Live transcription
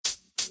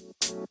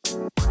Hey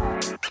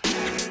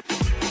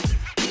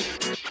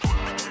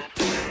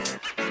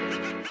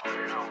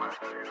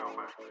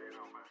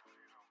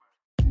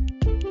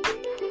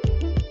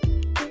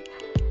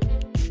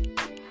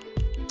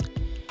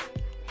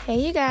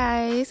you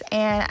guys,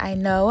 and I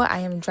know I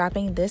am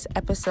dropping this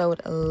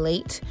episode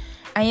late.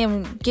 I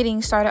am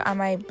getting started on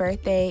my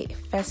birthday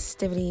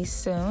festivities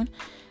soon.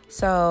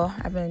 So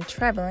I've been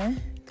traveling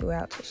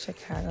throughout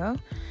Chicago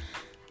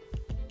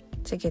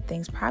to get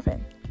things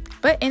popping.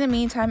 But in the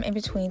meantime, in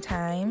between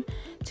time,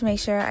 to make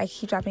sure I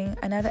keep dropping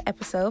another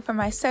episode for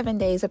my 7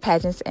 days of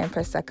pageants and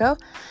Prosecco,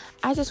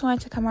 I just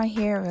wanted to come on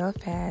here real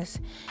fast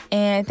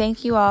and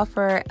thank you all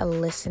for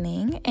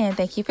listening, and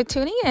thank you for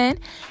tuning in,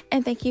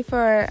 and thank you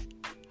for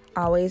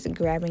always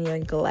grabbing your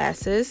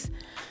glasses,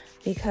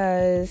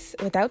 because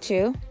without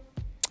you,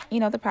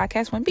 the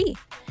podcast wouldn't be.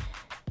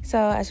 So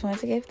I just wanted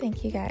to give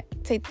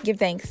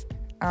thanks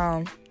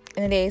in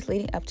the days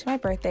leading up to my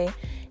birthday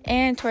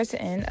and towards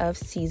the end of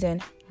season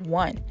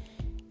 1.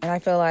 And I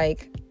feel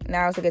like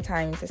now is a good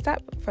time to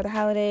stop for the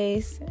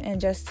holidays and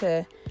just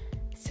to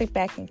sit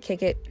back and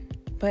kick it.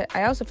 But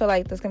I also feel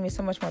like there's going to be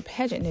so much more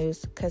pageant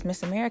news, because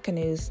Miss America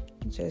news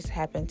just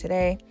happened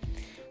today,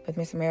 with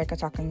Miss America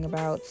talking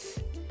about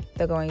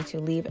they're going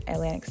to leave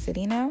Atlantic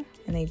City now,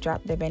 and they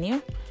dropped their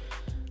venue.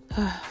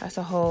 That's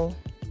a whole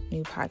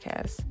new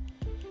podcast.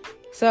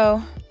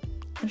 So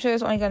I'm sure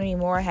there's only going to be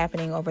more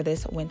happening over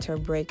this winter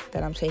break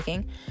that I'm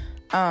taking.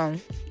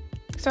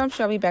 So I'm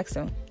sure I'll be back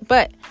soon.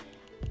 But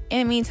in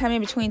the meantime,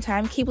 in between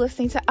time, keep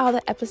listening to all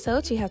the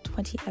episodes. You have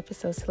 20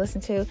 episodes to listen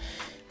to.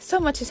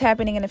 So much is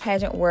happening in the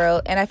pageant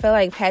world, and I feel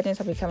like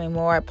pageants are becoming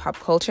more pop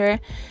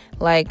culture.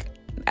 Like,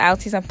 I'll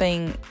see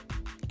something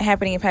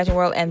happening in the pageant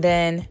world, and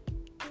then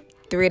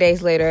 3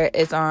 days later,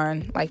 it's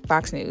on like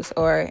Fox News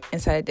or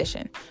Inside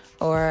Edition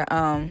or,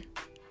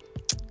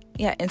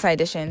 Inside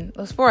Edition,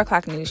 those 4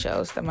 o'clock news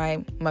shows that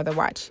my mother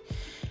watched.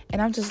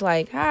 And I'm just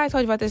like, I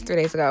told you about this 3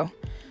 days ago.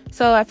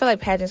 So I feel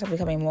like pageants are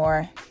becoming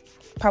more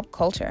pop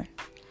culture.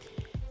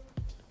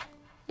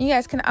 You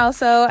guys can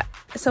also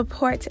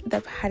support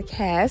the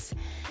podcast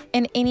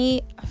in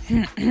any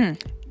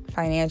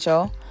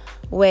financial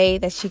way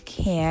that you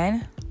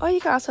can. Or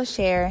you can also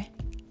share,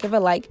 give a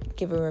like,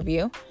 give a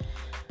review.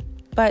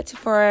 But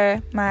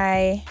for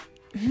my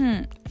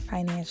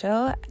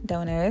financial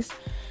donors,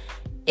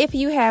 if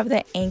you have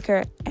the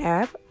Anchor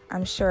app,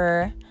 I'm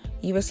sure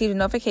you received a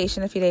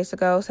notification a few days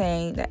ago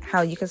saying that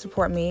how you can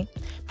support me.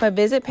 But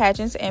visit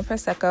Pageants and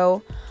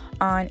Prosecco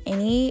on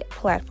any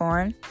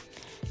platform.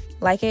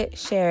 Like it,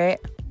 share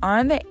it.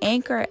 On the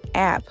Anchor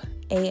app,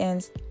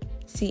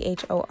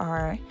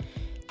 ANCHOR,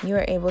 you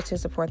are able to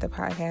support the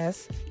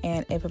podcast,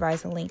 and it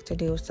provides a link to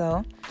do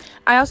so.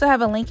 I also have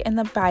a link in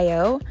the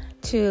bio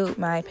to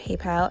my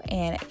PayPal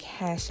and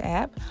Cash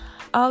App.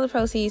 All the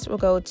proceeds will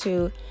go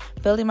to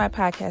building my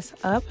podcast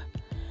up,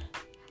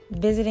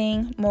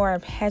 visiting more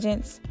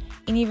pageants,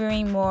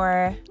 interviewing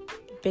more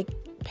big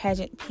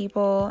pageant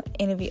people,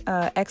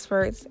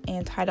 experts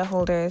and title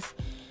holders,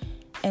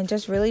 and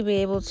just really be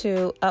able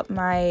to up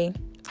my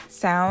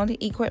sound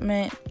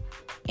equipment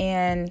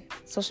and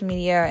social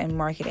media and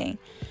marketing.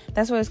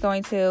 That's what it's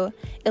going to.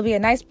 It'll be a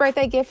nice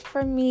birthday gift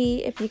for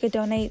me if you could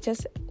donate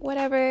just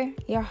whatever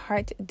your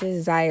heart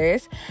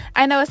desires.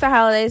 I know it's the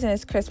holidays and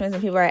it's Christmas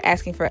and people are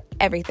asking for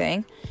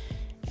everything.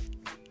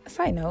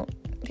 Side note,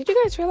 did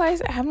you guys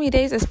realize how many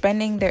days of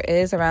spending there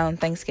is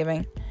around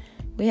Thanksgiving?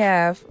 We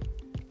have,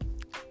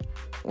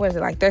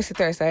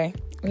 Thursday?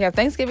 We have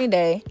Thanksgiving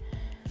Day,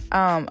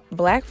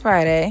 Black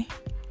Friday,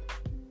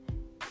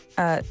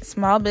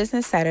 Small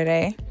Business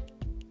Saturday.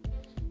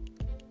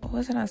 What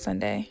was it on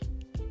Sunday?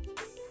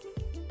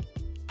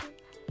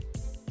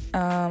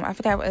 I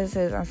forgot what it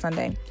is on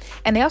Sunday.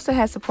 And they also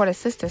had Support a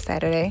Sister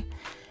Saturday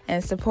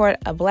and Support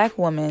a Black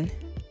Woman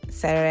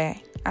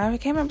Saturday. I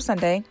can't remember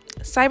Sunday.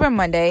 Cyber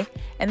Monday,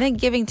 and then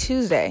Giving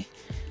Tuesday.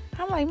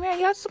 I'm like, man,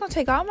 y'all just gonna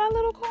take all my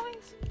little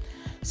coins?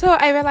 So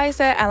I realized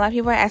that a lot of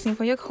people are asking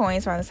for your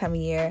coins around this time of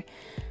year,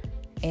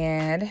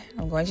 and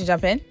I'm going to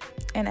jump in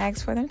and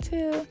ask for them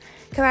too,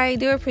 because I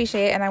do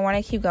appreciate it, and I want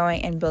to keep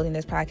going and building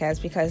this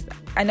podcast, because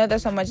I know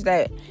there's so much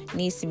that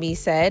needs to be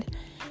said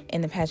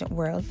in the pageant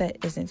world that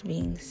isn't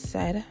being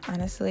said,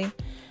 honestly.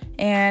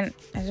 And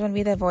I just want to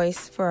be the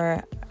voice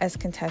for us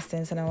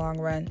contestants in the long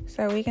run,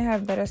 so we can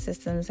have better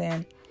systems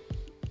and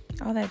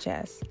all that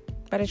jazz,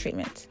 better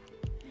treatment.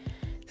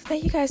 So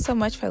thank you guys so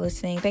much for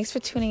listening. Thanks for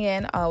tuning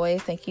in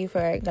always. Thank you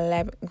for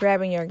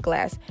grabbing your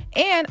glass.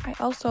 And I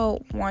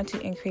also want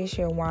to increase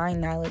your wine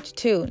knowledge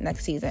too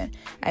next season.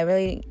 I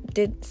really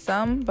did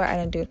some, but I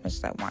didn't do as much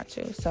as I want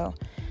to. So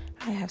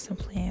I have some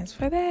plans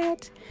for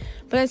that.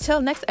 But until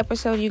next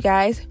episode, you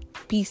guys,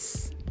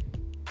 peace.